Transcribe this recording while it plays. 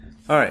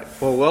All right,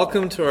 well,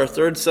 welcome to our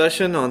third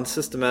session on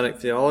systematic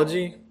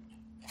theology.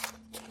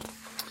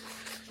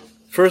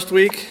 First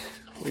week,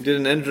 we did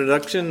an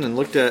introduction and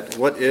looked at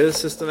what is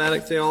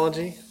systematic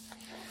theology.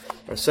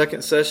 Our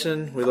second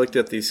session, we looked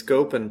at the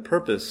scope and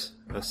purpose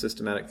of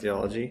systematic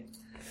theology.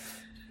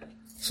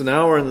 So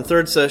now we're in the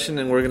third session,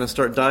 and we're going to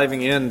start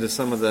diving into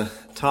some of the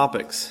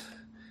topics.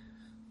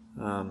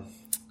 For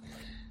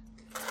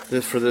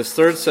this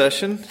third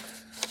session,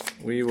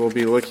 we will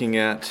be looking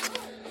at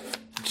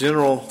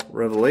general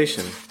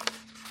revelation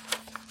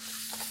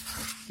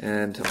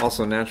and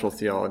also natural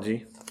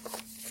theology.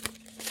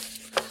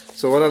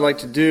 So what I'd like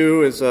to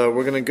do is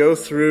we're going to go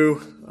through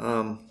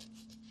kind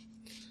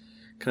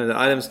of the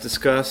items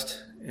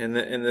discussed in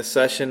this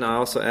session. I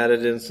also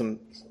added in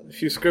a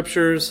few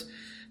scriptures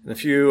and a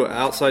few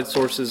outside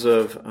sources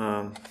of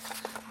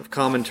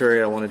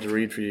commentary I wanted to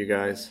read for you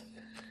guys.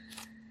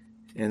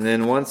 And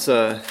then once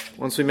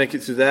we make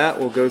it through that,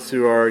 we'll go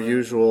through our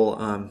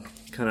usual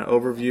kind of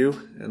overview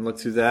and look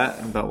through that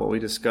and about what we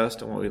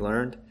discussed and what we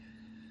learned.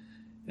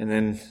 And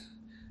then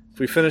if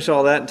we finish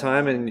all that in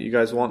time and you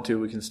guys want to,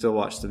 we can still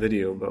watch the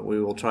video, but we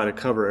will try to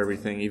cover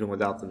everything even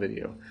without the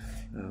video.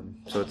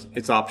 So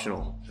it's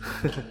optional.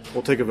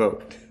 We'll take a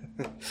vote.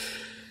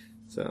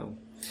 All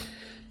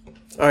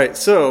right,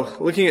 so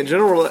looking at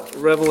general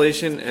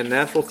revelation and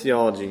natural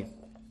theology.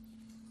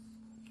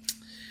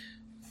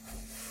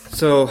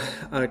 So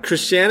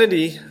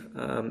Christianity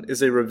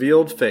is a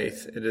revealed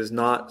faith. It is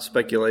not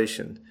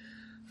speculation.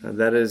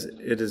 That is,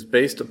 it is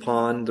based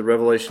upon the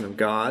revelation of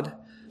God.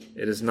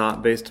 It is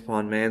not based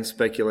upon man's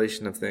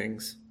speculation of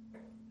things.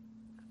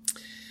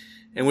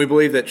 And we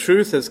believe that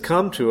truth has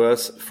come to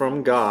us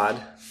from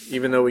God,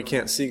 even though we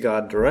can't see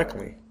God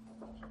directly.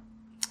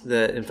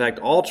 That, in fact,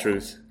 all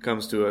truth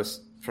comes to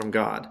us from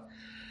God.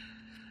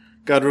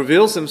 God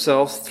reveals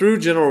himself through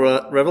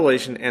general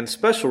revelation and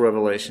special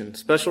revelation.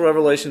 Special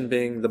revelation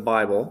being the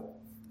Bible.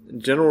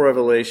 General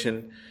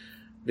revelation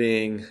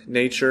being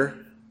nature.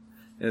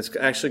 And it's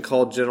actually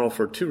called general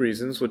for two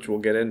reasons, which we'll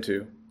get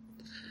into.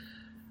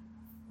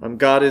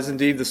 God is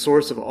indeed the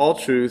source of all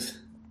truth.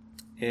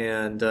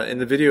 And in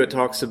the video it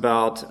talks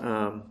about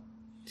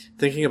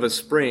thinking of a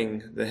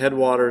spring, the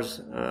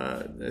headwaters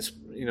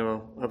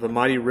of a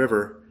mighty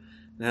river.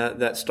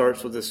 That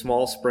starts with a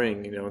small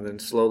spring, and then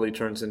slowly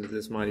turns into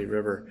this mighty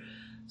river.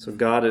 So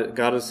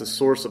God is the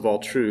source of all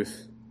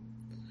truth.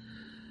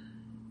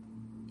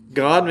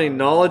 God made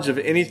knowledge of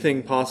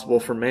anything possible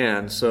for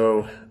man.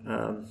 So,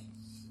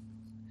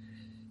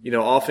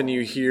 often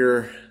you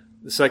hear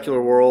the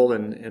secular world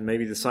and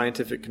maybe the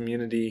scientific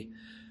community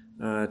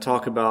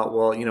talk about,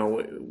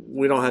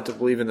 we don't have to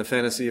believe in the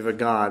fantasy of a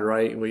God,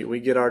 right?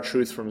 We get our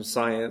truth from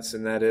science,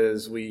 and that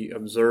is we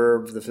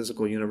observe the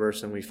physical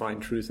universe and we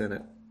find truth in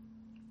it.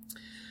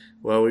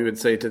 Well, we would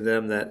say to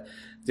them that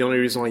the only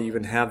reason why you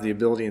even have the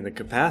ability and the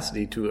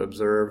capacity to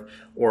observe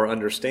or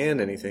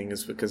understand anything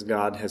is because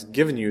God has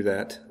given you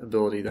that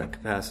ability, that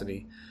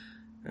capacity.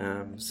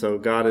 So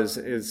God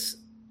is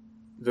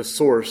the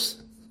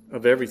source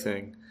of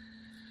everything.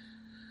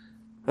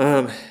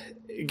 And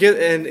he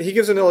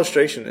gives an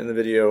illustration in the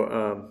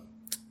video.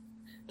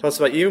 Talks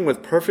about even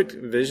with perfect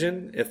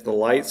vision, if the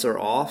lights are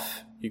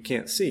off, you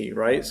can't see,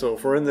 right? So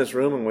if we're in this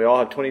room and we all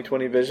have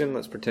 20/20 vision,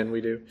 let's pretend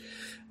we do.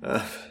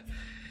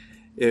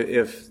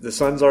 If the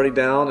sun's already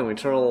down and we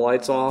turn all the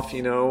lights off,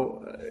 we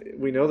know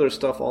there's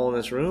stuff all in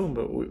this room,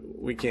 but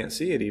we can't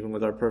see it even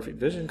with our perfect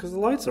vision because the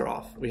lights are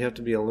off. We have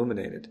to be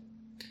illuminated.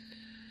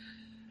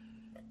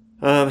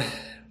 So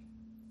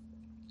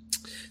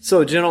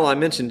I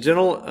mentioned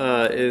general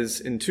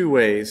is in two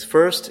ways.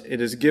 First,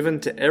 it is given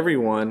to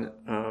everyone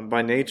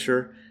by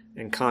nature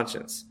and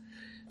conscience.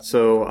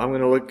 So I'm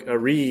going to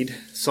read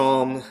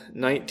Psalm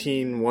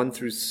 19, 1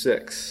 through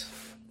 6.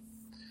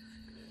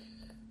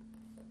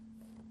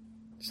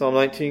 Psalm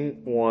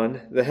 19:1.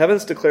 The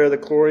heavens declare the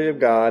glory of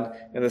God,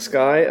 and the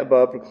sky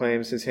above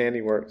proclaims his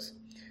handiworks.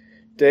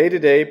 Day to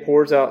day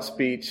pours out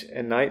speech,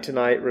 and night to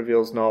night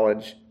reveals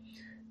knowledge.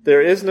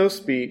 There is no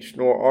speech,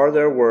 nor are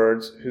there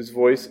words whose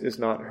voice is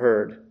not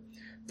heard.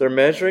 Their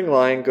measuring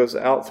line goes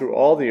out through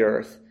all the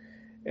earth,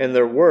 and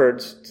their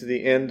words to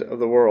the end of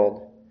the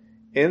world.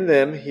 In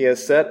them he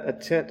has set a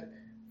tent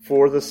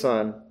for the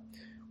sun,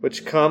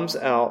 which comes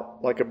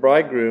out like a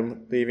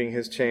bridegroom leaving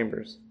his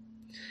chambers.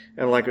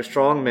 And like a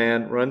strong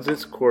man runs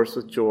its course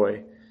with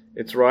joy.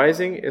 Its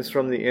rising is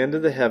from the end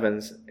of the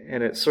heavens,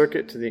 and its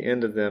circuit to the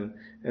end of them,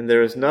 and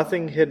there is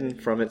nothing hidden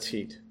from its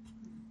heat.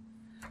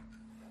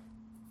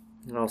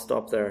 And I'll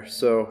stop there.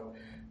 So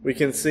we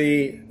can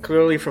see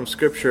clearly from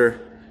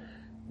Scripture,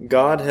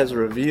 God has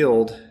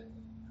revealed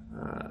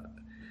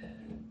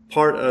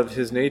part of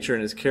his nature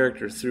and his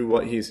character through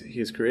what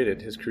he's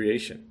created, his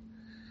creation.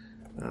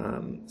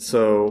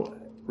 So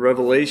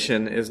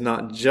revelation is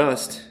not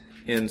just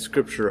in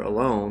Scripture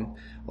alone,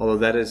 although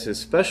that is his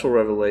special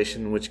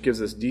revelation, which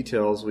gives us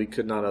details we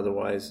could not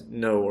otherwise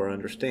know or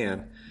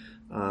understand.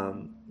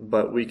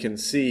 But we can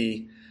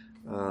see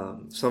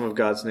some of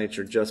God's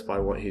nature just by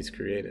what he's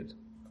created.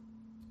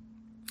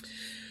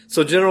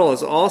 So general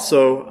is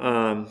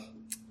also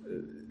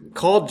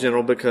called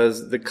general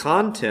because the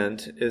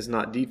content is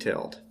not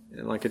detailed.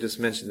 And like I just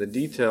mentioned, the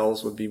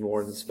details would be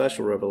more in the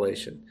special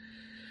revelation.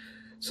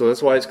 So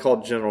that's why it's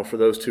called general, for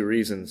those two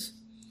reasons.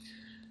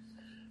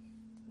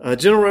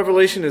 General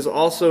revelation is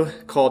also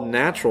called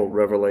natural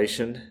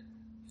revelation,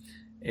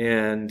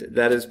 and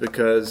that is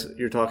because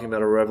you're talking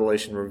about a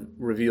revelation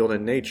revealed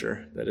in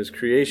nature, that is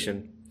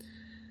creation.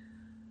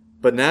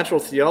 But natural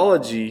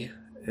theology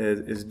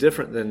is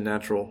different than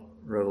natural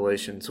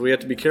revelation, so we have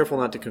to be careful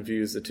not to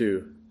confuse the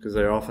two, because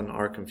they often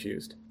are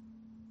confused.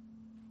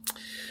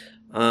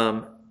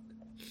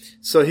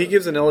 So he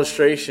gives an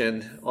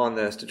illustration on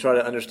this to try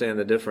to understand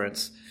the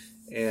difference.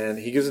 And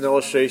he gives an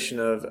illustration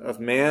of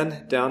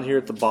man down here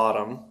at the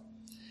bottom,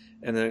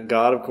 and then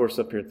God, of course,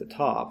 up here at the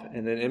top.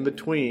 And then in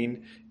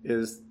between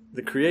is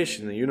the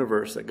creation, the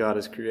universe that God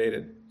has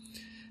created.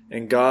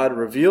 And God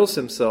reveals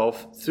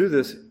himself through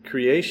this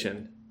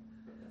creation.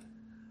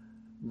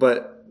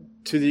 But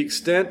to the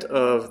extent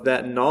of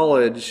that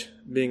knowledge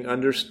being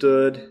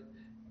understood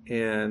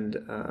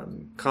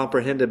and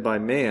comprehended by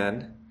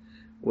man,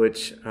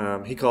 which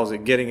he calls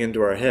it getting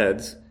into our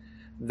heads,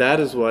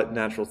 that is what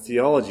natural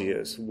theology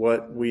is,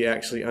 what we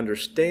actually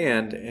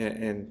understand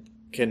and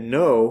can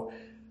know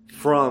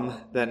from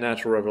that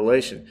natural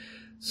revelation.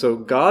 So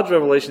God's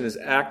revelation is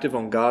active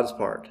on God's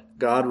part.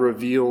 God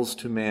reveals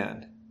to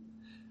man.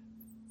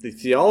 The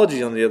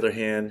theology, on the other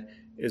hand,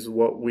 is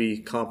what we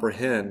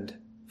comprehend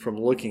from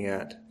looking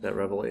at that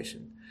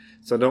revelation.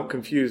 So don't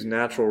confuse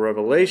natural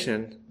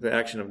revelation, the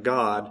action of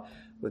God,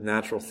 with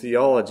natural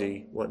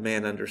theology, what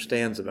man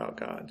understands about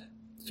God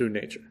through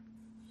nature.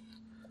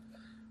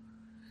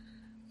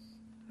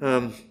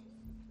 And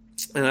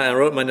I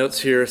wrote my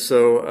notes here.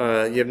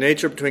 So you have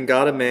nature between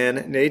God and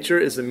man. Nature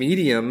is the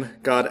medium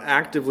God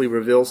actively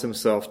reveals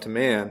himself to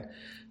man.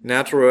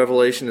 Natural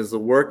revelation is the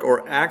work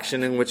or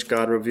action in which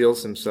God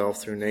reveals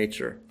himself through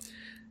nature.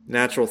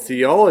 Natural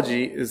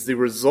theology is the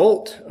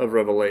result of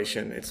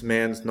revelation. It's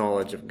man's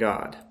knowledge of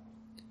God.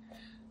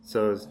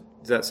 So does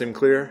that seem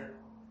clear?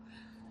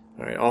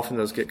 All right, often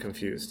those get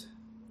confused.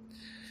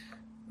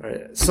 All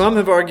right. Some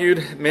have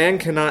argued man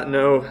cannot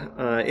know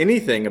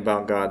anything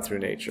about God through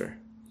nature.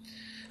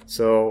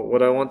 So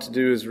what I want to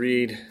do is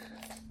read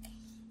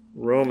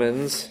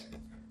Romans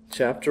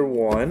chapter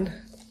 1,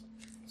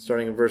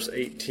 starting in verse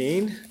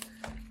 18.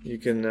 You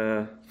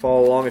can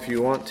follow along if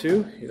you want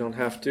to. You don't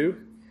have to.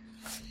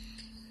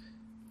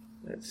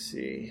 Let's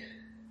see.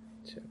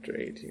 Chapter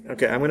 18.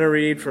 Okay, I'm going to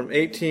read from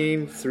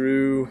 18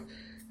 through...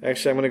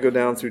 Actually, I'm going to go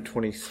down through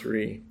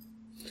 23.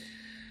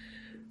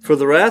 For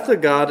the wrath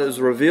of God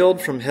is revealed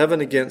from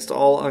heaven against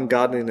all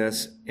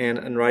ungodliness and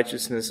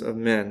unrighteousness of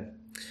men,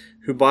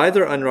 who by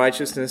their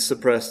unrighteousness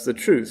suppress the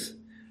truth.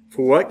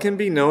 For what can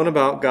be known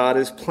about God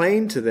is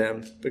plain to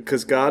them,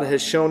 because God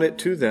has shown it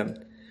to them.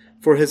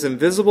 For his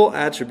invisible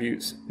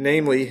attributes,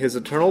 namely his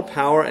eternal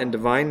power and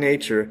divine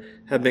nature,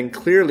 have been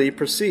clearly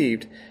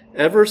perceived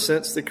ever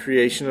since the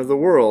creation of the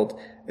world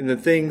in the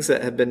things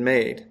that have been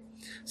made.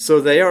 So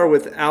they are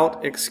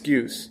without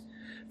excuse.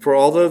 For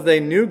although they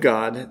knew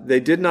God, they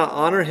did not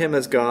honor him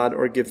as God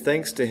or give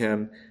thanks to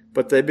him,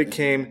 but they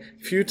became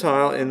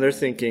futile in their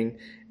thinking,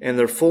 and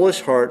their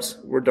foolish hearts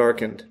were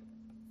darkened.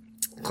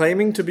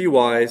 Claiming to be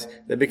wise,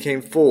 they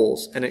became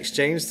fools, and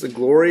exchanged the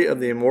glory of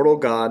the immortal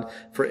God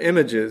for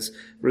images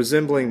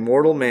resembling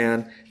mortal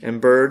man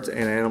and birds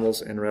and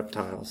animals and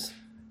reptiles.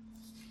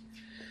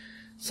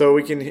 So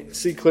we can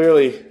see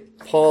clearly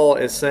Paul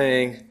is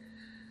saying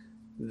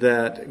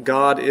that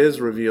God is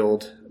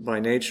revealed by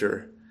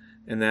nature,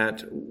 and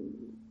that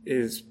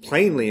is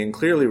plainly and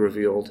clearly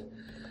revealed.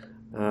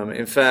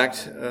 In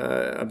fact,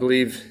 I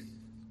believe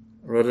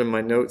I wrote in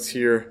my notes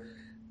here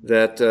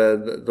that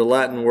the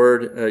Latin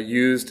word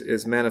used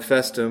is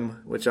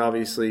manifestum, which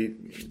obviously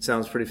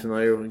sounds pretty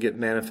familiar. We get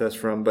manifest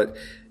from, but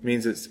it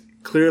means it's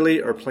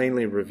clearly or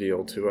plainly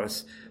revealed to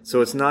us.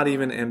 So it's not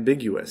even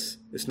ambiguous.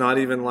 It's not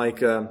even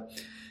like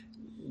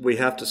we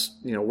have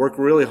to work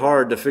really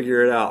hard to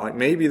figure it out. Like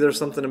maybe there's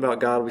something about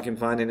God we can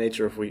find in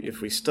nature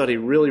if we study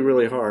really,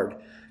 really hard.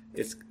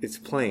 It's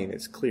plain.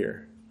 It's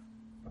clear.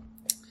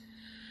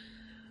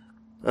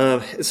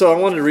 So I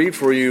wanted to read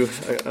for you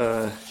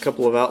a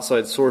couple of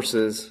outside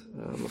sources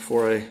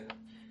before I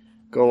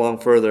go along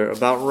further.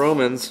 About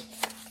Romans,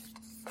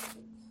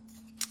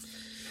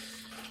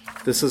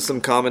 this is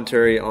some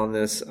commentary on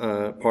this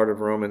part of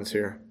Romans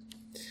here.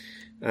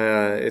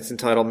 It's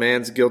entitled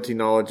Man's Guilty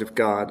Knowledge of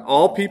God.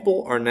 All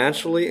people are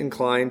naturally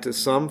inclined to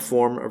some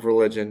form of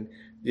religion,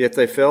 yet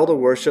they fail to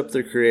worship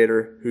the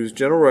Creator, whose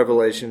general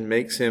revelation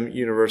makes him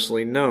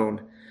universally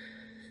known.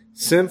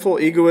 Sinful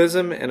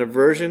egoism and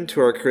aversion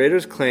to our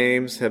Creator's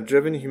claims have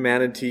driven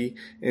humanity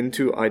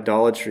into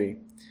idolatry,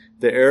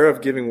 the error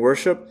of giving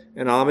worship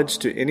and homage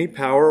to any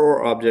power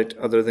or object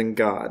other than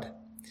God.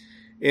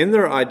 In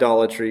their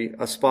idolatry,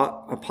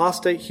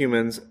 apostate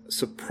humans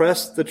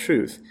suppress the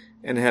truth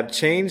and have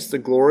changed the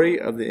glory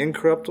of the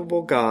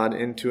incorruptible God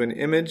into an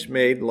image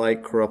made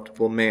like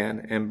corruptible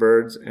man and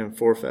birds and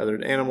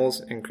four-feathered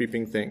animals and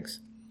creeping things.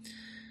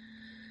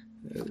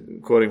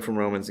 Quoting from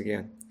Romans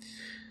again.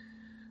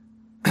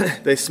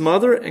 They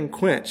smother and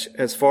quench,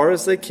 as far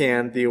as they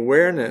can, the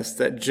awareness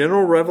that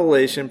general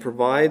revelation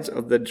provides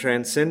of the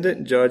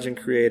transcendent judge and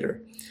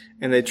creator,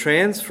 and they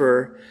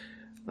transfer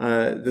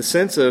the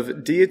sense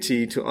of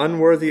deity to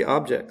unworthy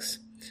objects.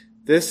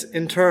 This,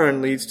 in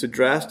turn, leads to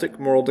drastic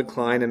moral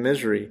decline and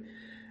misery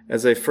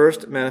as a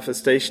first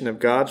manifestation of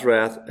God's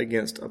wrath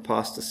against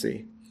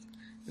apostasy.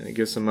 And it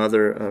gives some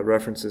other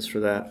references for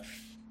that.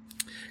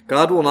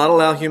 God will not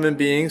allow human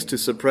beings to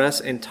suppress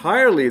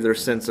entirely their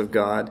sense of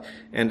God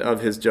and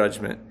of his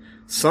judgment.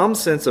 Some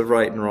sense of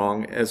right and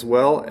wrong, as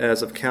well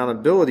as of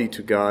accountability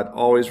to God,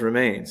 always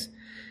remains.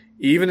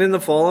 Even in the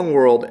fallen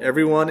world,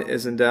 everyone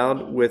is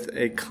endowed with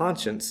a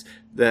conscience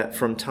that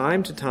from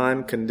time to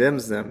time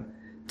condemns them,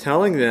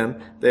 telling them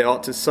they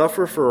ought to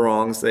suffer for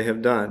wrongs they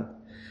have done.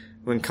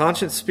 When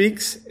conscience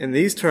speaks in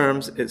these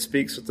terms, it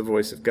speaks with the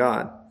voice of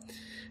God.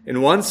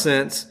 In one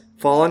sense,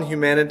 fallen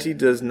humanity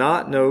does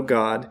not know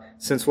God,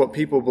 since what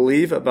people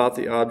believe about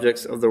the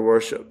objects of their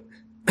worship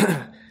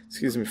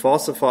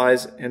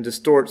falsifies and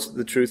distorts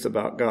the truth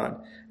about God.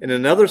 In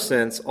another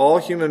sense, all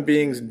human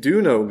beings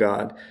do know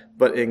God,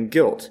 but in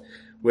guilt,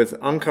 with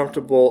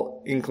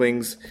uncomfortable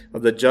inklings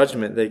of the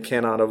judgment they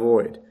cannot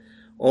avoid.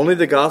 Only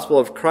the gospel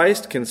of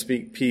Christ can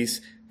speak peace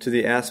to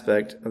the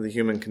aspect of the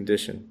human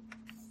condition.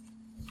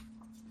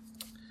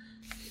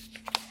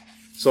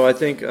 So I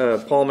think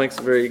Paul makes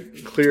a very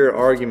clear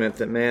argument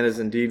that man is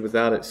indeed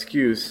without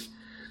excuse.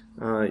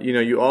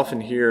 You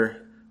often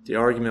hear the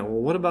argument,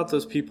 well, what about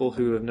those people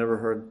who have never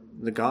heard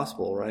the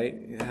gospel, right?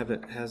 It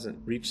hasn't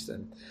reached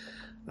them.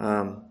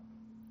 I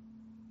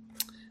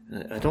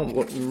don't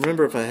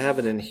remember if I have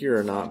it in here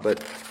or not,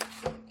 but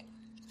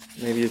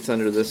maybe it's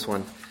under this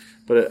one.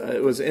 But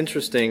it was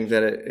interesting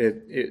that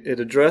it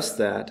addressed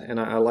that,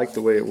 and I like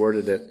the way it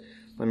worded it.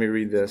 Let me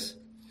read this.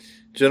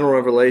 General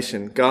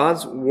revelation.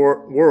 God's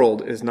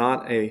world is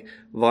not a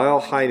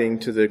vile hiding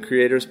to the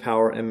Creator's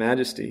power and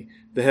majesty.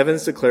 The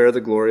heavens declare the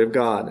glory of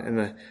God, and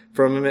the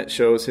firmament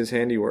shows his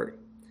handiwork.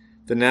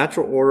 The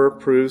natural order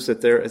proves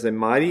that there is a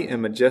mighty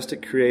and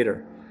majestic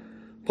Creator.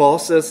 Paul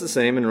says the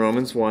same in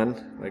Romans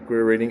 1, like we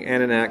were reading,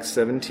 and in Acts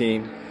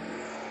 17.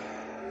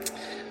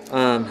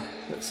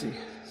 Let's see.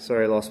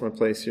 Sorry, I lost my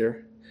place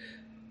here.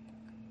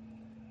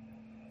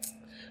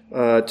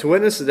 To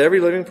witness that every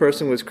living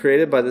person was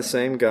created by the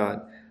same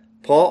God.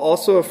 Paul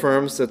also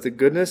affirms that the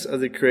goodness of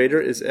the Creator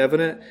is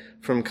evident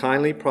from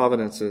kindly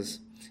providences,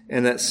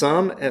 and that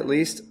some, at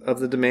least, of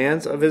the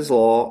demands of his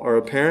law are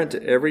apparent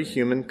to every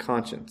human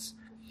conscience,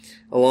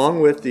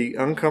 along with the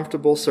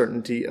uncomfortable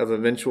certainty of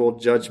eventual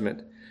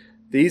judgment.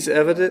 These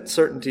evident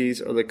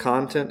certainties are the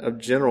content of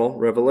general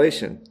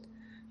revelation.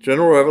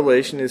 General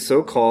revelation is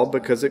so called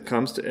because it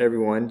comes to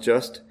everyone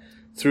just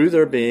through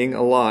their being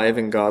alive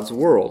in God's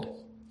world.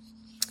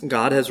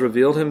 God has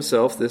revealed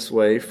himself this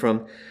way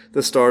from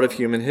the start of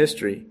human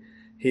history.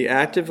 He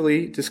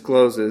actively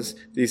discloses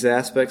these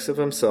aspects of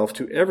himself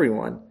to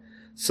everyone,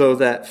 so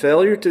that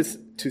failure to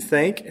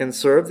thank and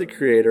serve the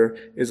Creator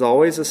is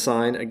always a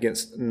sin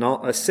against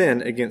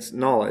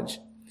knowledge.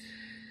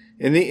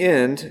 In the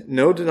end,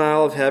 no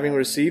denial of having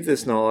received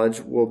this knowledge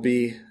will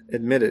be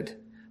admitted.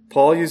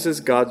 Paul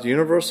uses God's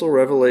universal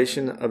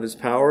revelation of his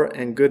power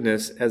and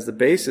goodness as the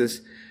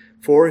basis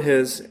for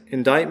his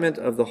indictment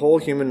of the whole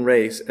human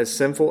race as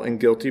sinful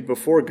and guilty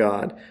before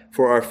God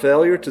for our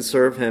failure to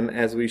serve him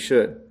as we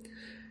should.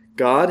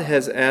 God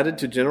has added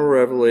to general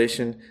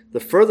revelation the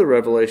further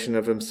revelation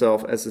of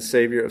himself as the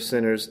Savior of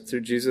sinners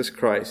through Jesus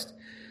Christ.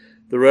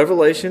 The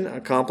revelation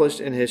accomplished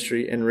in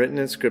history and written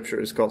in Scripture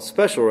is called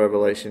special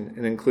revelation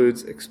and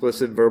includes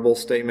explicit verbal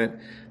statement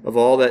of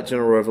all that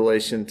general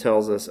revelation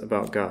tells us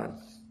about God.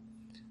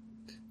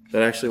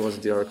 That actually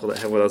wasn't the article that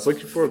had what I was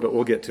looking for, but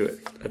we'll get to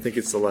it. I think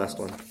it's the last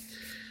one.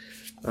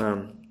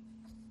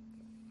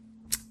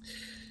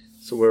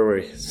 So where were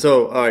we?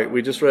 So, all right,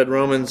 we just read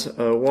Romans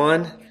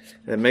 1.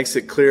 It makes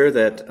it clear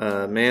that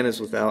man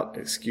is without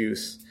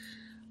excuse.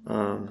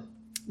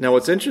 Now,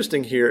 what's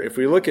interesting here, if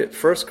we look at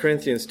 1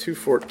 Corinthians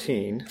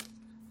 2:14,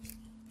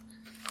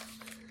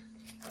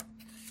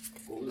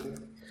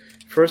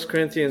 1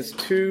 Corinthians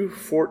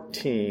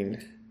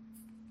 2:14,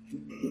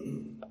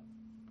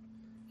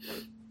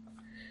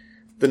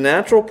 the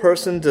natural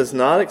person does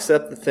not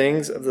accept the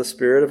things of the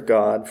Spirit of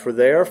God, for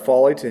they are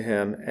folly to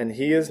him, and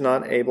he is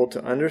not able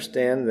to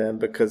understand them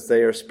because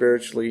they are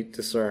spiritually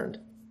discerned.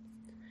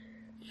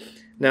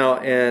 Now,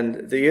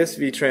 in the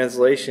ESV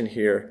translation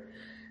here,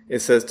 it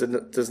says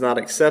does not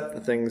accept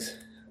the things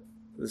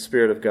of the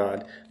Spirit of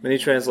God. Many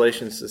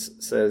translations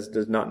says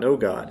does not know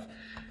God.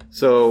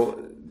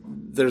 So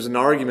there's an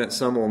argument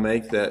some will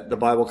make that the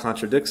Bible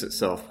contradicts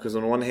itself, because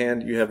on one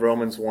hand you have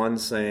Romans 1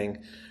 saying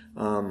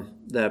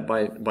that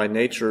by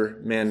nature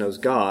man knows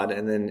God,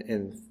 and then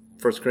in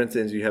 1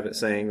 Corinthians you have it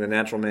saying the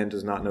natural man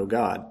does not know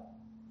God.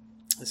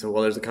 So,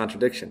 well, there's a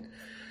contradiction.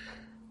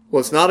 Well,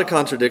 it's not a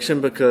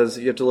contradiction because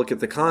you have to look at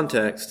the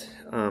context.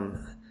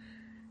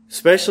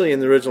 Especially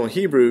in the original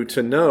Hebrew,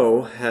 to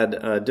know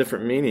had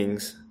different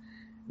meanings.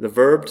 The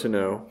verb to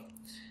know.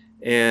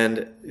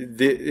 And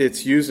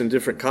it's used in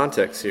different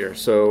contexts here.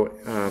 So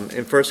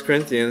in 1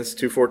 Corinthians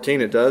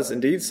 2:14, it does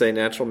indeed say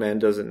natural man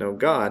doesn't know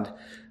God.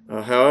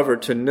 However,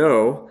 to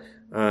know,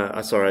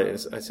 I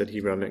said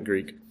Hebrew, I meant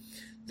Greek.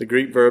 The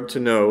Greek verb to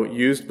know,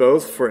 used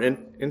both for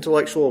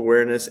intellectual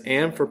awareness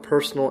and for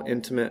personal,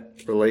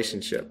 intimate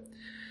relationship.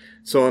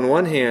 So on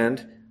one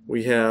hand,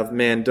 we have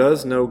man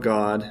does know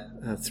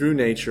God through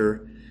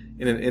nature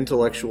in an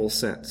intellectual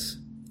sense.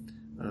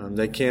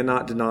 They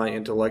cannot deny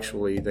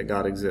intellectually that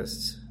God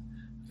exists,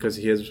 because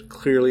he has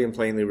clearly and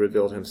plainly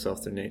revealed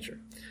himself through nature.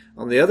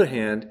 On the other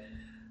hand,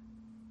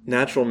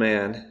 natural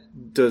man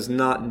does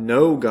not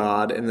know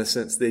God in the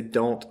sense they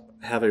don't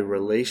have a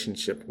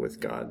relationship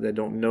with God. They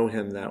don't know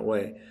him that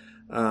way.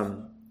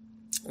 One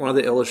of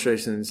the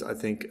illustrations I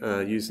think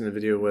used in the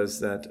video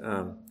was that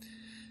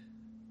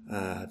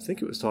I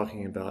think it was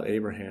talking about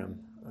Abraham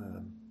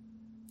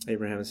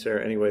and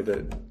Sarah. Anyway,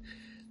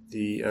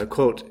 the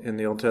quote in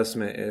the Old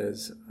Testament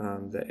is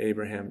that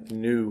Abraham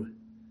knew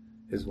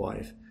his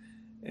wife,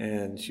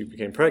 and she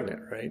became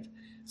pregnant, right?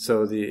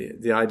 So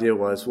the idea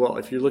was, well,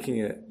 if you're looking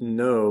at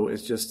know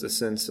is just a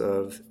sense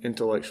of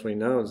intellectually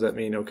know, does that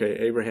mean, okay,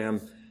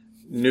 Abraham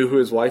knew who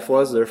his wife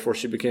was, therefore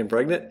she became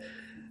pregnant?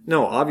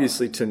 No,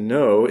 obviously to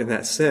know in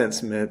that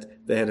sense meant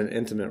they had an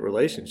intimate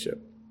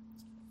relationship.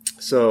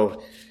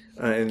 So,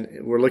 and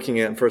we're looking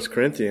at in 1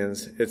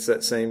 Corinthians, it's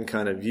that same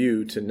kind of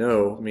view, to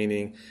know,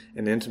 meaning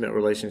an intimate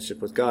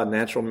relationship with God.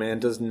 Natural man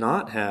does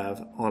not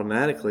have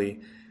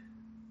automatically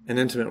an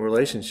intimate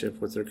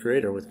relationship with their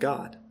Creator, with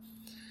God.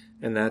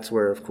 And that's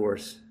where, of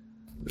course,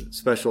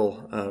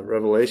 special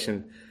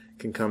revelation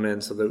can come in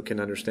so that we can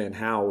understand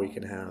how we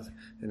can have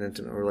an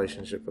intimate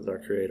relationship with our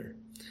Creator.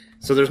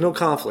 So there's no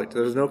conflict.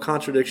 There's no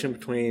contradiction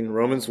between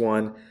Romans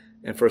 1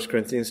 and 1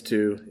 Corinthians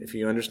 2 if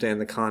you understand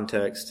the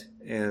context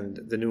and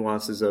the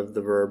nuances of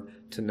the verb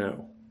to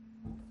know.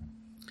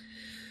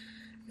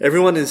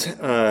 Everyone is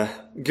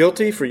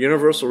guilty for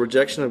universal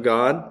rejection of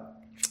God,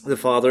 the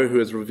Father, who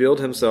has revealed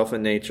himself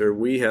in nature.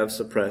 We have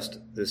suppressed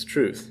this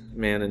truth,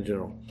 man in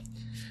general.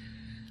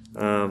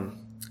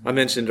 I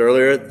mentioned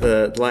earlier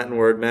the Latin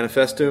word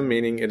manifestum,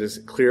 meaning it is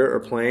clear or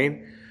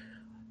plain.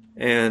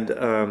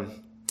 And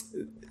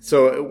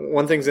so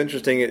one thing's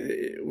interesting,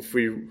 if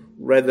we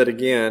read that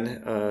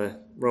again,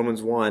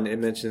 Romans 1, it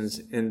mentions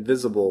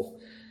invisible.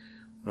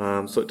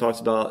 So it talks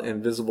about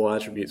invisible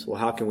attributes. Well,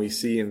 how can we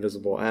see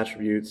invisible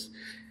attributes?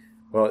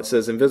 Well, it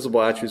says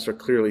invisible attributes are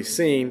clearly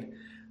seen.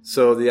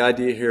 So the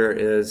idea here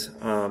is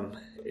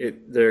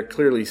they're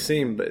clearly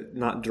seen, but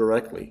not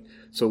directly.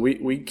 So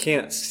we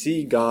can't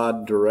see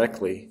God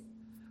directly,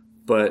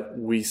 but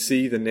we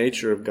see the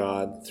nature of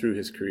God through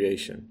his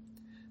creation.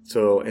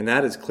 So, and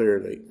that is clear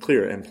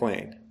and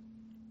plain.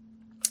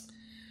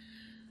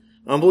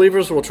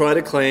 Unbelievers will try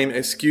to claim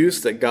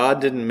excuse that God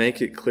didn't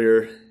make it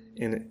clear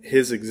in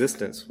his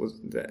existence,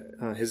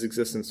 his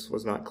existence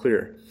was not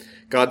clear.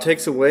 God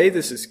takes away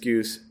this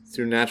excuse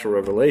through natural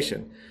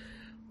revelation.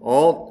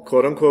 All,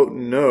 quote unquote,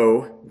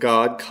 know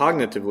God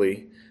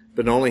cognitively,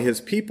 but only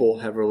his people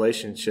have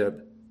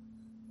relationship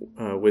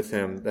with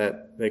him,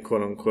 that they,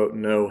 quote unquote,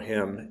 know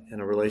him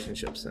in a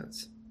relationship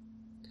sense.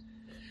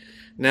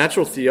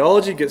 Natural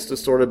theology gets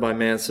distorted by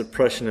man's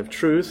suppression of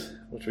truth,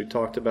 which we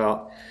talked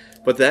about,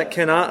 but that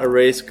cannot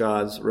erase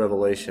God's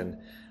revelation.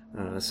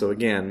 So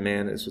again,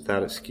 man is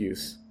without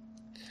excuse.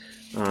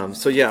 I want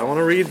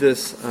to read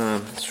this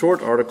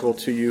short article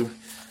to you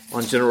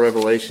on general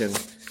revelation,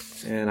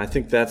 and I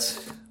think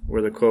that's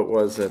where the quote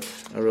was that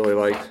I really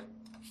liked.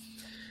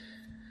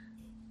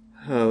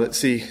 Let's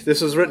see.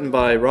 This was written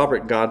by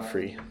Robert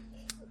Godfrey.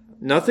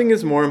 Nothing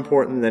is more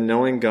important than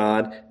knowing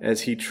God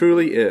as he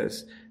truly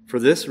is. For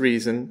this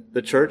reason,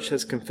 the Church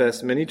has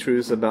confessed many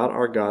truths about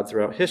our God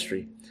throughout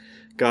history.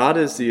 God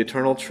is the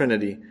eternal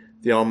Trinity,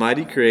 the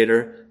Almighty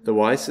Creator, the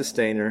wise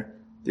Sustainer,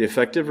 the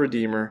effective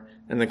Redeemer,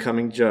 and the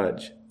coming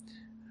Judge.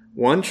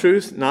 One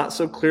truth not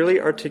so clearly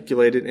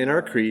articulated in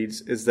our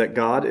creeds is that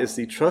God is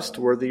the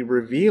trustworthy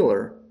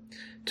Revealer.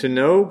 To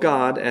know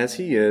God as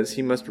he is,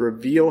 he must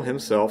reveal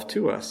himself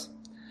to us.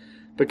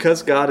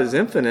 Because God is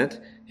infinite,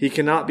 he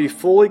cannot be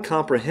fully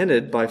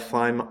comprehended by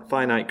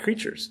finite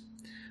creatures.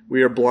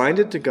 We are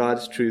blinded to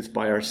God's truth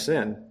by our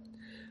sin.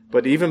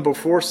 But even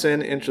before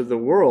sin entered the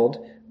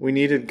world, we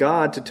needed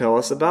God to tell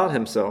us about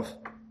himself.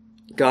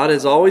 God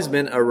has always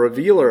been a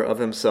revealer of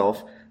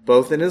himself,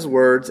 both in his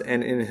words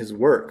and in his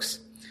works.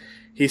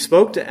 He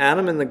spoke to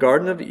Adam in the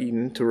Garden of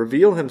Eden to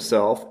reveal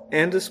himself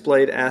and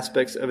displayed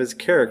aspects of his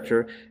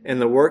character in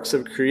the works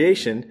of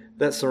creation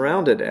that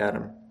surrounded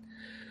Adam.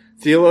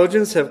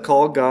 Theologians have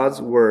called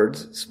God's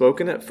words,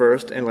 spoken at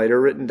first and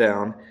later written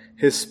down,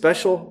 his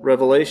special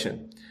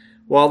revelation,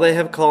 while they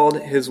have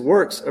called his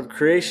works of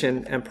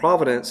creation and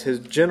providence his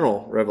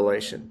general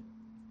revelation.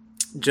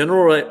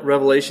 General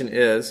revelation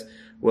is,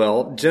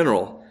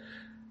 general,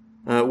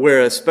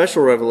 whereas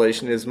special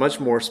revelation is much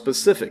more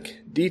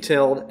specific,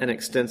 detailed, and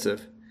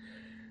extensive.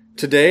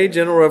 Today,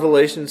 general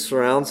revelation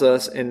surrounds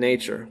us in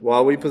nature,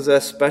 while we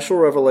possess special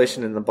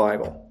revelation in the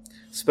Bible.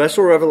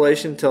 Special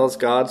revelation tells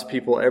God's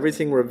people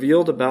everything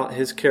revealed about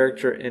his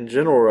character in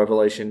general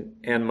revelation,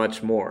 and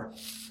much more.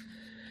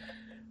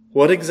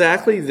 What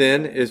exactly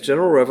then is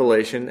general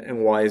revelation,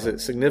 and why is it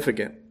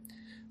significant?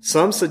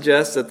 Some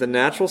suggest that the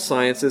natural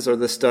sciences are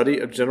the study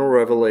of general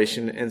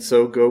revelation and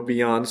so go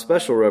beyond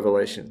special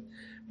revelation.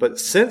 But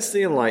since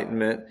the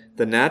Enlightenment,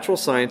 the natural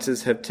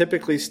sciences have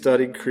typically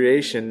studied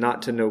creation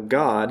not to know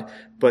God,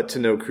 but to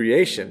know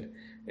creation,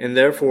 and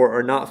therefore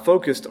are not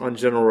focused on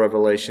general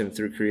revelation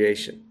through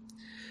creation.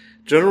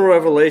 General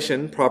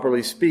revelation,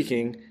 properly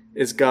speaking,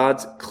 is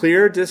God's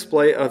clear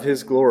display of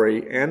his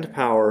glory and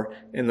power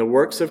in the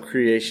works of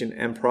creation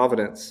and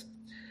providence.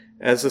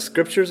 As the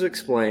scriptures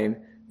explain,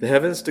 the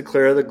heavens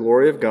declare the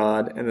glory of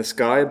God, and the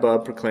sky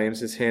above proclaims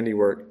his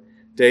handiwork.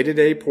 Day to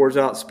day pours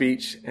out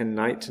speech, and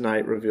night to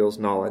night reveals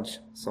knowledge.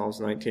 Psalms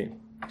 19.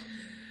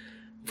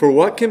 For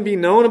what can be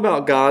known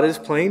about God is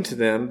plain to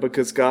them,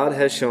 because God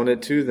has shown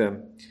it to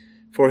them.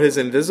 For his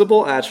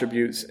invisible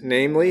attributes,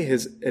 namely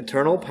his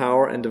eternal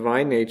power and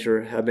divine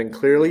nature, have been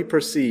clearly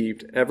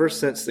perceived ever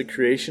since the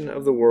creation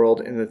of the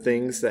world in the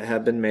things that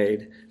have been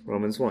made.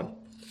 Romans 1.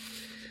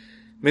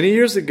 Many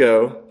years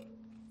ago,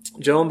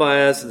 Joan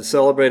Baez, the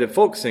celebrated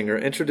folk singer,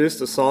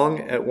 introduced a song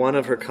at one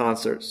of her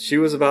concerts. She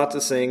was about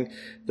to sing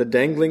The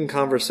Dangling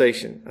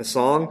Conversation, a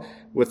song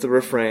with the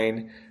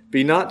refrain,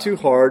 "Be not too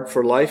hard,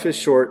 for life is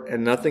short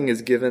and nothing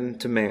is given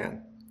to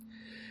man."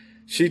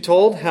 She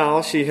told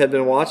how she had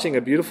been watching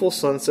a beautiful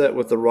sunset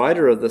with the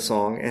writer of the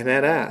song and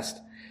had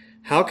asked,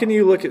 "How can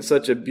you look at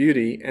such a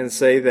beauty and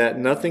say that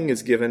nothing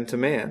is given to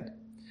man?"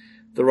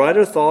 The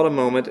writer thought a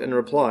moment and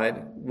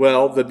replied,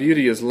 "Well, the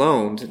beauty is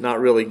loaned,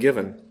 not really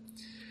given."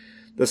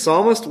 The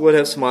psalmist would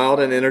have smiled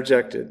and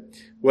interjected,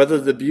 "Whether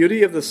the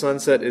beauty of the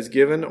sunset is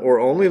given or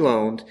only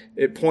loaned,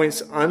 it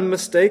points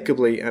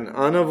unmistakably and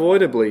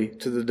unavoidably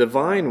to the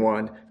divine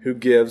one who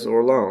gives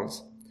or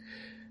loans."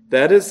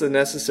 That is the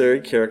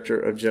necessary character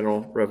of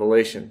general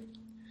revelation.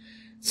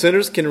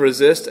 Sinners can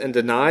resist and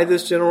deny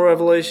this general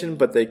revelation,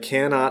 but they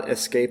cannot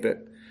escape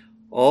it.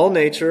 All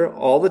nature,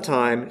 all the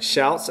time,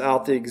 shouts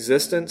out the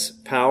existence,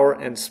 power,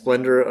 and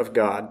splendor of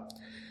God.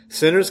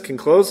 Sinners can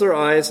close their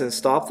eyes and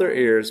stop their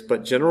ears,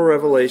 but general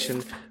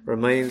revelation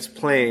remains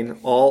plain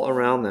all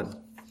around them.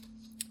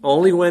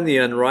 Only when the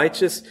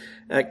unrighteous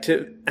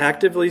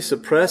actively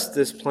suppress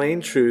this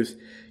plain truth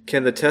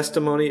can the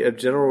testimony of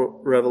general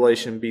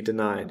revelation be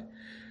denied.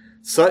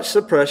 Such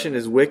suppression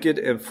is wicked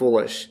and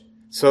foolish.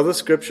 So the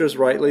scriptures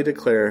rightly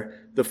declare,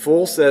 "The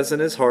fool says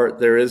in his heart,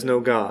 there is no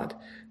God.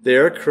 They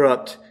are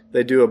corrupt,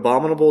 they do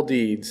abominable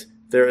deeds.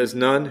 There is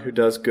none who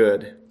does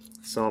good."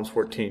 Psalms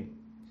 14.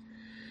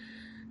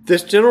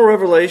 This general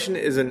revelation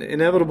is an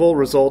inevitable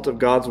result of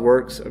God's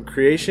works of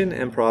creation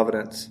and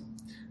providence.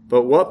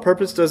 But what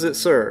purpose does it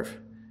serve?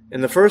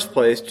 In the first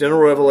place,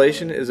 general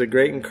revelation is a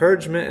great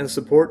encouragement and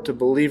support to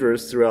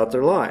believers throughout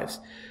their lives.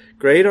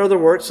 Great are the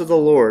works of the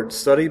Lord,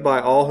 studied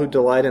by all who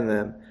delight in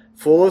them.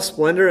 Full of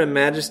splendor and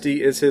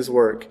majesty is his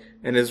work,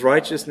 and his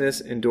righteousness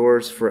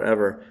endures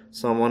forever.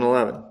 Psalm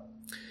 111.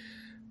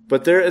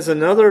 But there is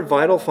another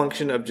vital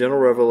function of general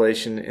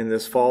revelation in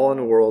this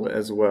fallen world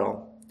as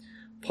well.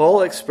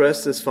 Paul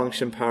expressed this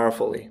function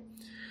powerfully.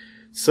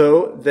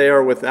 So they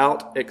are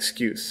without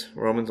excuse.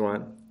 Romans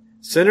 1.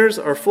 Sinners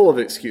are full of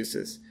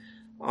excuses.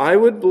 I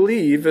would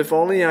believe if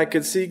only I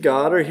could see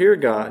God or hear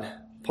God.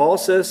 Paul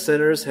says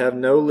sinners have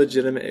no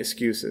legitimate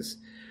excuses.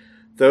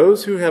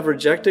 Those who have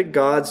rejected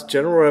God's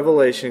general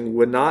revelation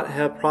would not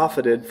have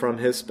profited from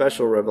his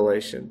special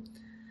revelation.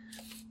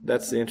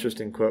 That's the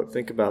interesting quote.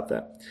 Think about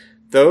that.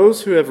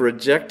 Those who have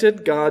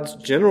rejected God's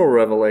general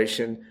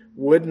revelation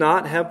would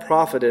not have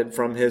profited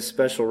from his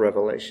special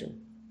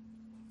revelation.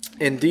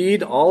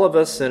 Indeed, all of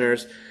us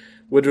sinners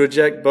would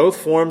reject both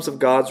forms of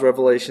God's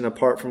revelation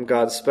apart from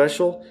God's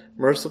special,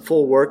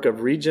 merciful work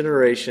of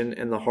regeneration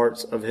in the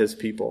hearts of his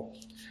people.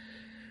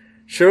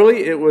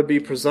 Surely it would be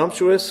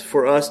presumptuous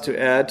for us to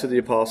add to the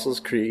Apostles'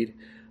 Creed,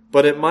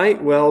 but it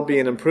might well be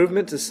an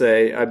improvement to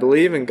say, I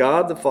believe in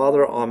God the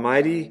Father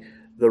Almighty,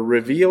 the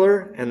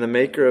Revealer and the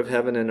Maker of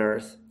heaven and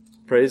earth.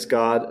 Praise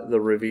God, the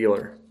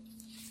Revealer.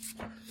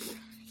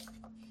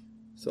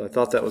 So I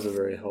thought that was a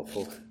very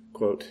helpful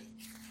quote.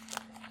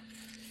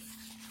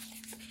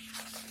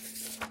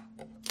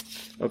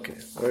 Okay,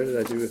 where did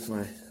I do with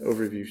my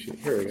overview sheet?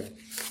 Here we go.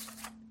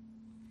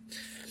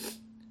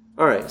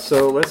 All right,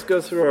 so let's go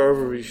through our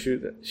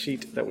overview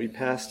sheet that we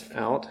passed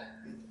out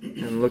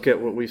and look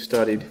at what we've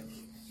studied.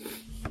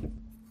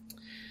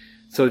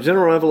 So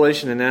general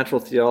revelation and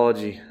natural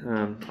theology.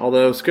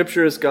 Although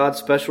Scripture is God's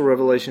special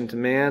revelation to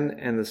man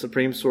and the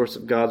supreme source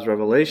of God's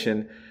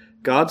revelation,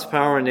 God's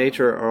power and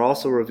nature are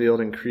also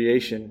revealed in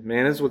creation.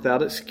 Man is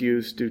without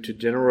excuse due to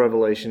general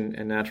revelation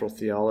and natural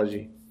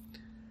theology.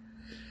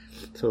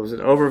 So it was an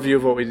overview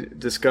of what we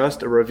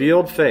discussed. A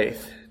revealed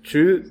faith.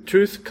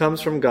 Truth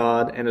comes from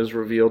God and is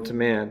revealed to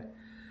man.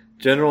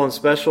 General and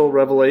special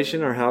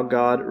revelation are how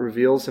God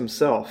reveals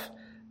himself.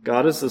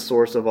 God is the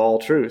source of all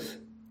truth.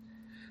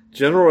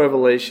 General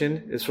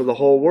revelation is for the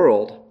whole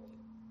world.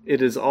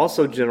 It is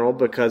also general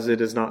because it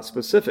is not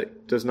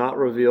specific, does not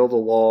reveal the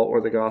law or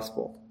the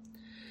gospel.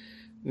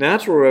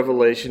 Natural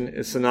revelation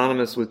is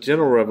synonymous with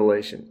general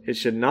revelation. It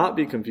should not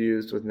be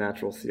confused with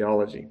natural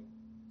theology.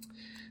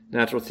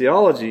 Natural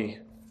theology,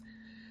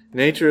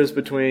 nature is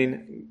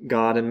between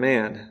God and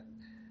man,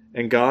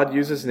 and God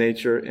uses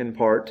nature in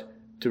part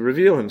to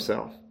reveal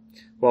himself.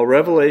 While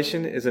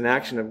revelation is an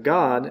action of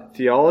God,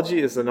 theology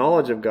is the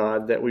knowledge of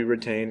God that we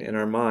retain in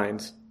our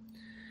minds.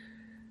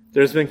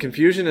 There's been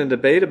confusion and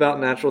debate about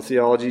natural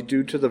theology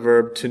due to the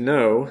verb to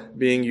know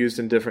being used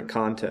in different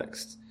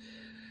contexts.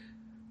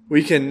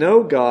 We can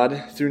know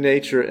God through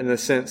nature in the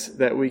sense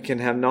that we can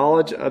have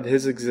knowledge of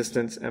his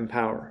existence and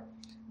power.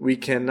 We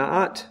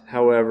cannot,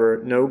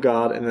 however, know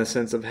God in the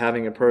sense of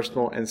having a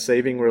personal and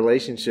saving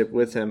relationship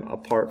with him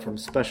apart from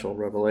special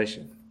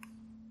revelation.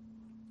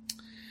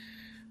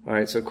 All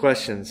right, so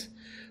questions.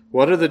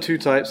 What are the two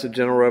types of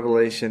general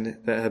revelation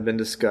that have been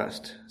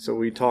discussed? So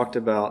we talked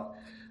about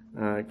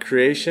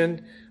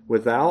creation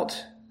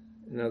without,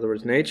 in other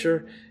words,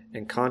 nature,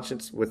 and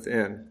conscience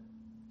within.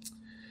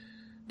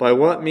 By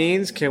what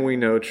means can we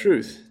know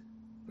truth?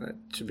 That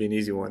should be an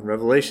easy one.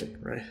 Revelation,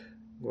 right?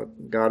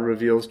 What God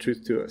reveals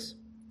truth to us.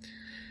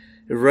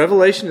 If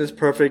revelation is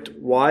perfect,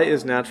 why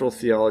is natural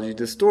theology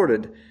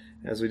distorted?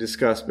 As we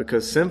discussed,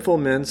 because sinful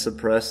men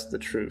suppress the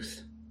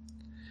truth.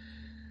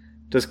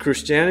 Does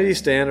Christianity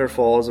stand or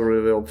fall as a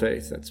revealed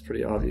faith? That's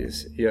pretty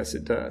obvious. Yes,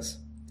 it does.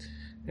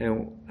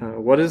 And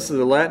what is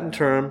the Latin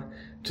term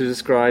to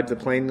describe the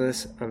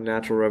plainness of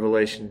natural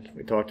revelation?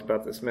 We talked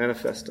about this,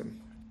 manifestum.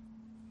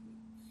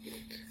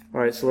 All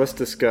right, so let's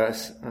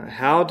discuss.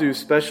 How do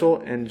special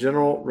and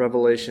general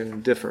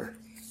revelation differ?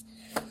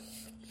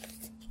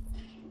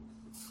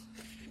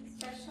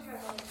 Special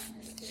revelation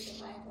is through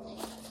the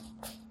Bible.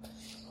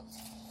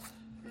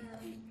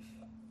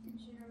 And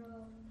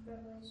general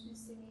revelation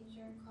is through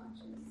nature and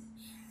conscience.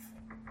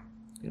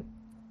 Yep.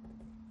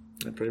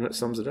 That pretty much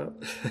sums it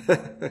up.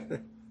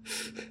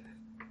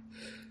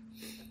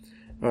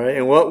 All right,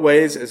 in what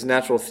ways is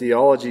natural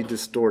theology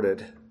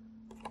distorted?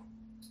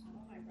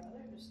 My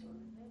brother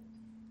distorted it.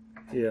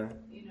 Yeah.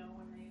 You know,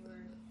 when they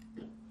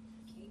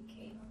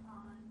came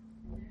upon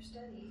in their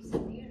studies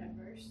of the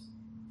universe,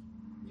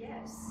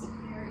 yes,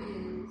 there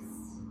is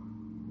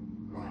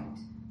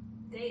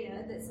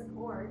data that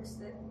supports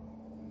the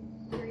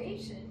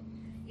creation.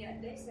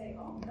 Yet they say,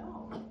 oh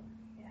no,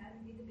 it had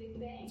to be the Big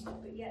Bang.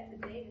 But yet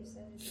the data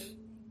says everything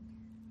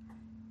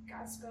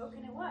God spoke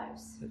and it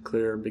was. A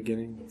clear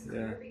beginning. It's a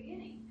clear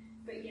beginning.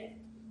 But yet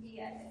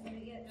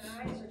their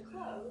eyes are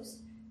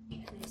closed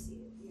and they see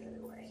it the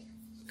other way.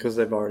 Because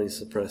they've already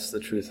suppressed the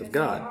truth of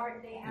God.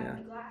 They have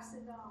the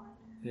glasses on.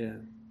 Yeah.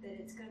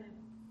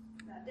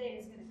 That day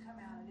is gonna come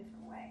out a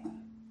different way.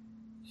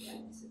 Yeah,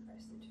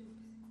 suppress the truth.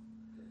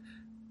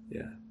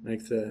 Yeah.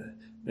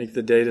 Make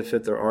the data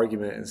fit their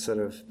argument instead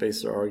of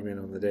base their argument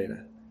on the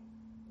data.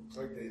 It's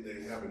like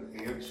they have an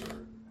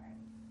answer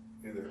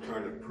and they're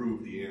trying to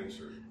prove the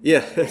answer.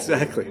 Yeah,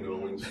 exactly. You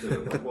know, instead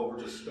of, well,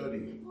 we're just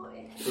studying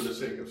for the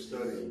sake of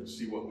studying to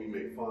see what we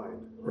may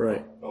find.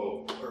 Right.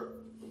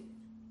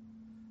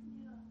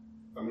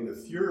 I mean, a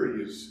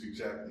theory is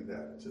exactly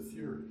that. It's a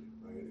theory,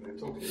 right? And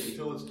it's okay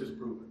until it's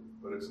disproven,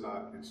 but it's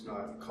not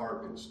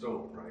carved in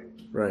stone, right?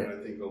 Right. And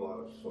I think a lot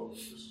of folks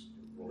just,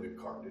 well, they've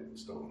carved it in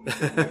stone. And it's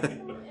sad. I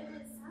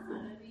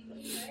mean,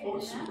 he prayed Oh,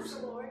 and it's super asked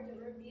sad. the Lord to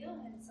reveal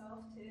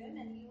himself to him,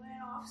 and he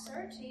went off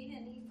searching,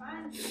 and he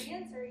finds the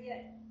answer,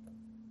 yet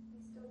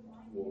he's still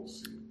blind. We'll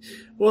see.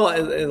 Well,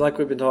 and like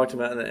we've been talking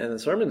about in the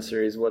sermon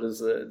series, what is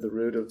the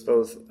root of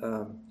both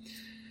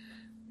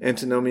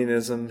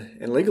antinomianism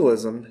and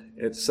legalism?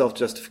 It's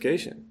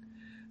self-justification.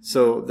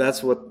 So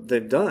that's what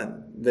they've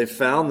done. They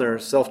found their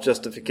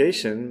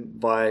self-justification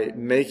by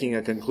making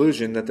a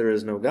conclusion that there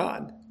is no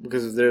God.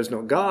 Because if there is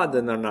no God,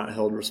 then they're not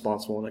held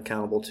responsible and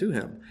accountable to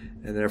him.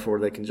 And therefore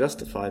they can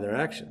justify their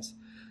actions.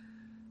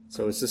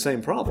 So it's the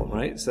same problem,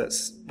 right? It's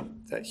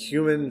that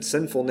human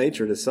sinful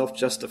nature to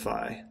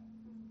self-justify.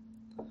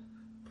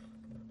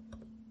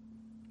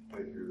 I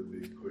hear the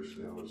big push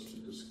now is to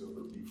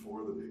discover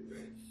before the Big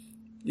Bang.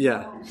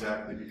 Yeah.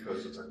 Exactly,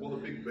 because it's like, well, the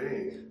Big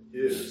Bang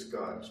is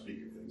God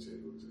speaking things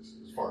into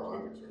existence, as far as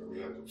I'm concerned. I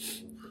mean,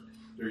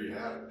 there you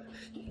have it.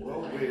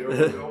 Well,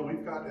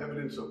 we've got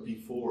evidence of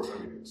before. I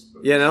mean,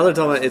 Yeah, now they're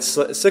talking about it's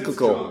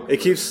cyclical. It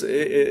keeps,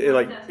 it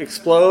like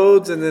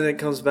explodes and then it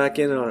comes back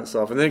in on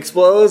itself. And then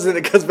explodes and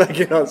it comes back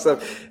in on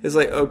itself. It's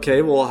like,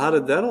 okay, well, how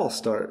did that all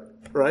start?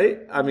 Right?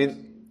 I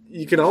mean,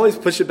 you can always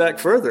push it back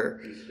further.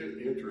 It's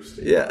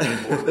interesting. Yeah.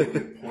 Or they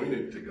get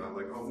pointed to God,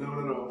 like, oh,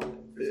 no.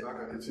 It's not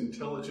God. It's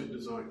intelligent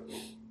design.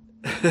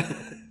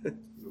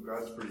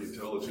 God's pretty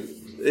intelligent.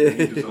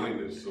 He designed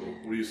this, so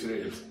what are you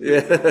saying? Yeah.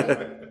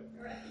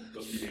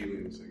 Must be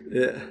aliens.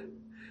 Yeah.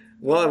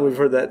 Well, we've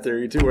heard that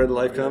theory too. Where did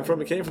life come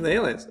from? It came from the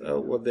aliens. Oh,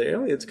 where'd the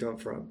aliens come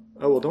from?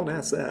 Oh, well, don't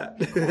ask that.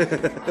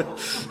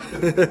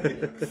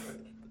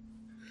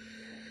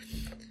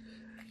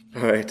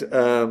 All right.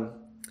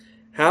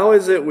 How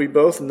is it we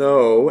both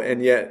know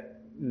and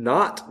yet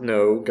not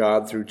know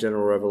God through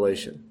general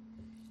revelation?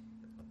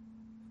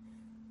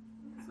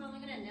 We're only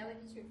going to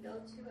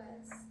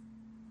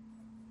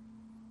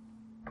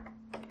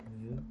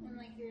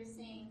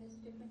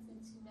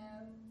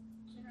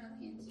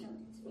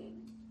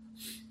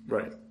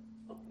Right.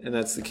 And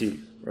that's the key,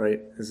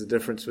 right? Is the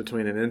difference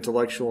between an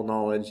intellectual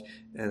knowledge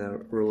and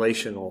a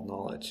relational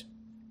knowledge.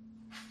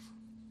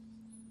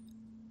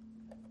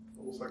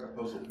 Almost like a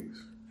puzzle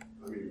piece.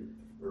 I mean,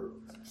 or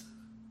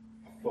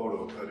a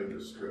photo cut into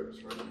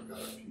strips, right? You've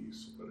got a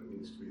piece, but it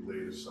needs to be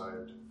laid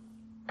aside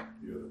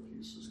the other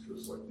pieces,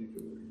 because like you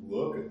can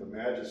look at the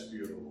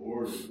majesty of the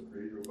Lord and the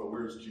Creator, but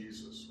where's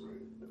Jesus,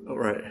 right? Oh,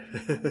 right.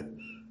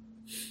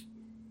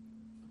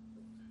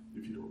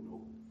 If you don't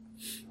know.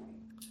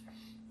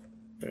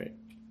 Right.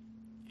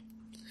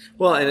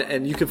 Well,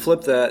 and you could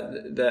flip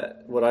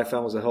that what I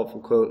found was a helpful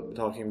quote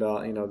talking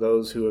about,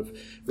 those who have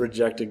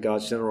rejected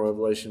God's general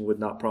revelation would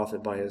not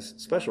profit by his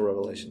special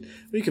revelation.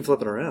 But you can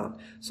flip it around.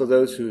 So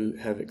those who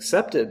have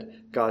accepted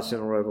God's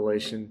general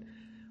revelation,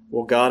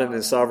 well, God in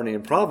his sovereignty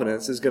and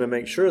providence is going to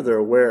make sure they're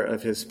aware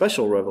of his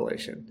special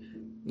revelation.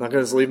 Not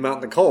going to just leave them out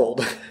in the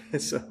cold.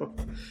 So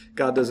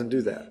God doesn't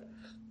do that.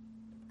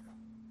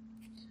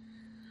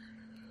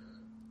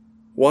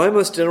 Why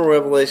must general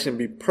revelation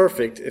be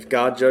perfect if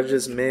God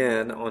judges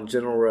man on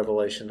general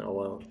revelation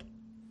alone?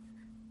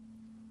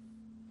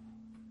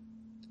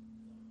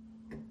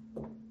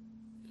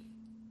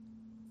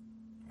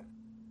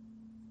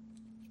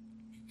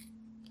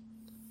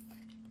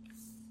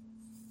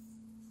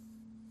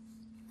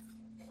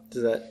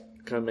 Does that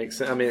kind of make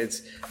sense? I mean,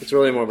 it's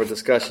really more of a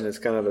discussion. It's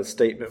kind of a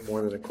statement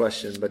more than a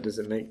question. But does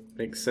it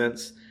make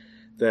sense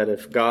that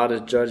if God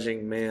is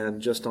judging man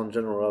just on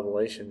general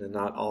revelation and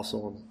not also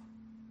on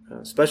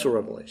special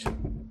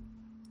revelation,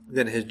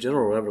 then his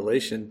general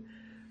revelation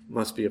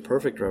must be a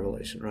perfect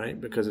revelation,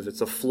 right? Because if it's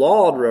a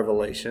flawed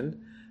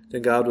revelation,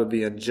 then God would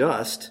be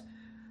unjust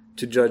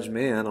to judge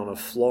man on a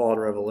flawed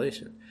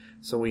revelation.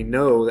 So we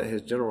know that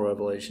his general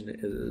revelation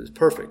is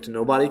perfect.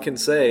 Nobody can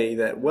say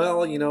that,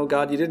 well,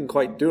 God, you didn't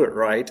quite do it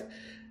right,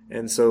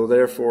 and so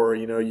therefore,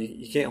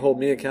 you can't hold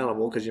me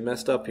accountable because you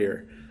messed up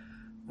here.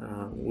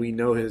 We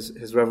know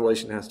his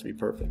revelation has to be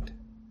perfect.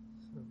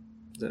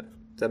 Does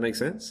that make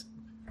sense?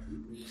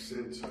 Makes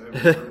sense. I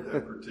haven't heard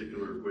that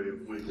particular way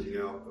of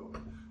wiggling out, though.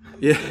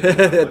 Yeah,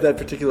 that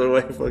particular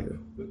way of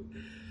wiggling.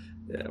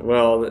 Yeah,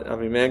 well, I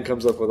mean, man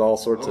comes up with all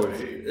sorts of...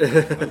 Hey.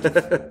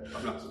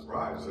 I'm not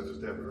surprised. I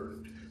just haven't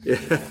heard it.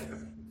 Yeah.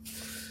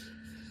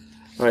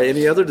 All right,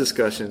 any other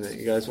discussion?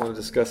 You guys want to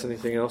discuss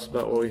anything else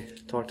about what we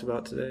talked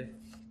about today?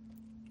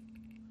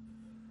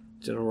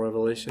 General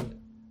revelation?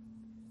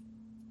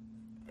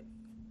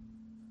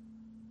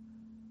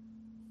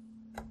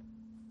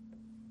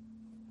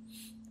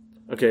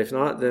 Okay, if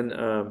not, then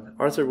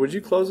Arthur, would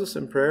you close us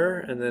in prayer?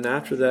 And then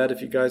after that,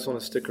 if you guys want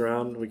to stick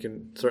around, we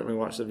can certainly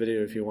watch the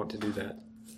video if you want to do that.